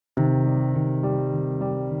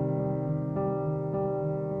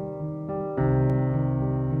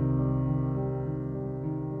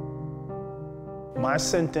My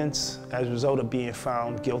sentence as a result of being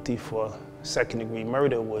found guilty for second-degree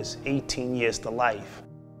murder was 18 years to life.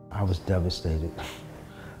 I was devastated.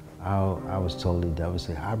 I was totally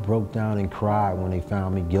devastated. I broke down and cried when they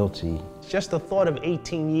found me guilty. Just the thought of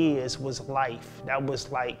 18 years was life. That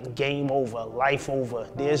was like game over, life over.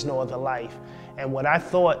 There's no other life. And what I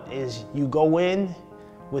thought is you go in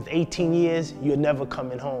with 18 years, you're never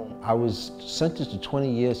coming home. I was sentenced to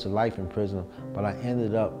 20 years to life in prison, but I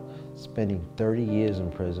ended up spending 30 years in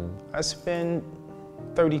prison. I spent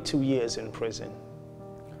 32 years in prison.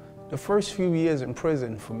 The first few years in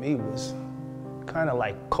prison for me was kind of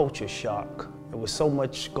like culture shock. There was so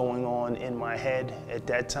much going on in my head at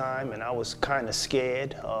that time, and I was kind of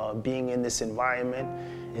scared being in this environment.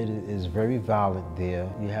 It is very violent there.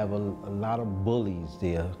 You have a lot of bullies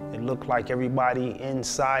there. It looked like everybody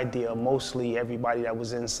inside there, mostly everybody that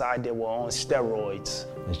was inside there, were on steroids.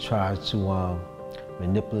 It tries to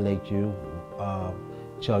manipulate you,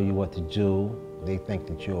 tell you what to do. They think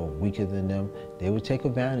that you're weaker than them. They would take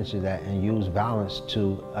advantage of that and use violence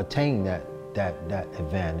to attain that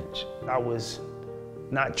advantage. I was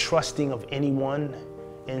not trusting of anyone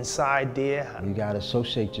inside there. You gotta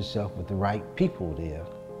associate yourself with the right people there,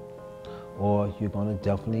 or you're gonna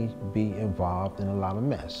definitely be involved in a lot of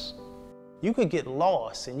mess. You could get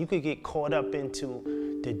lost and you could get caught up into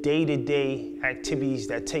the day-to-day activities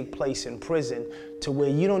that take place in prison to where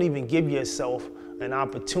you don't even give yourself an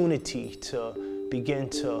opportunity to begin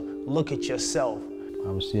to look at yourself.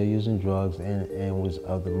 I was still using drugs and was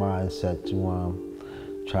of the mindset to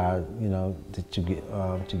try,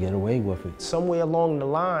 to get away with it. Somewhere along the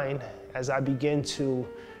line, as I began to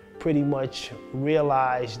pretty much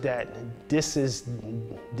realize that this is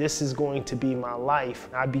going to be my life,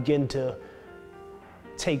 I began to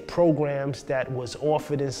take programs that was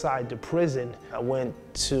offered inside the prison. I went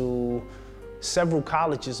to several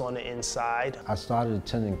colleges on the inside. I started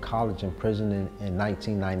attending college and prison in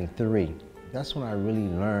 1993. That's when I really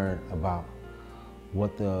learned about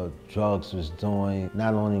what the drugs was doing,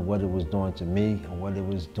 not only what it was doing to me and what it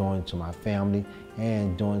was doing to my family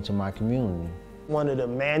and doing to my community. One of the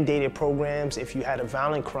mandated programs, if you had a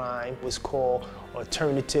violent crime, was called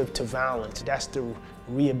Alternative to Violence. That's the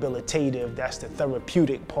rehabilitative, that's the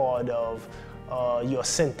therapeutic part of your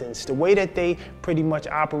sentence. The way that they pretty much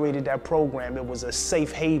operated that program, it was a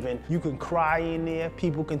safe haven. You can cry in there,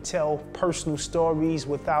 people can tell personal stories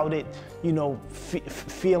without it,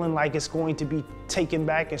 feeling like it's going to be taken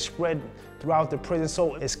back and spread throughout the prison.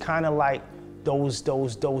 So it's kind of like those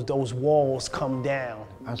walls come down.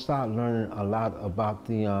 I started learning a lot about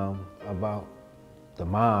the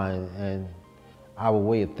mind and our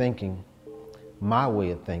way of thinking, my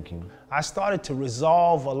way of thinking. I started to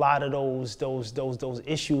resolve a lot of those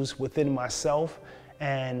issues within myself,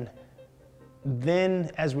 and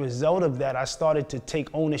then as a result of that, I started to take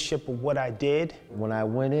ownership of what I did. When I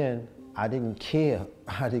went in, I didn't care.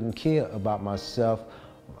 I didn't care about myself,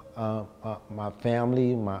 my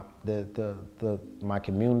family, my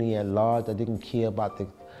community at large. I didn't care about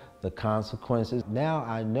the consequences. Now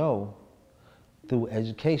I know through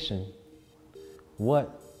education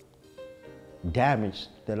what damage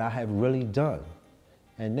that I have really done.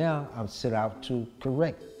 And now I'm set out to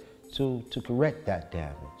correct that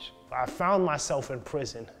damage. I found myself in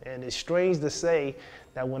prison, and it's strange to say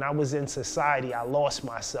that when I was in society, I lost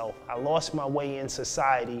myself. I lost my way in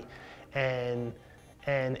society, and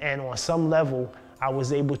on some level, I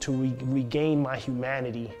was able to regain my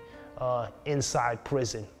humanity inside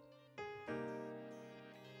prison.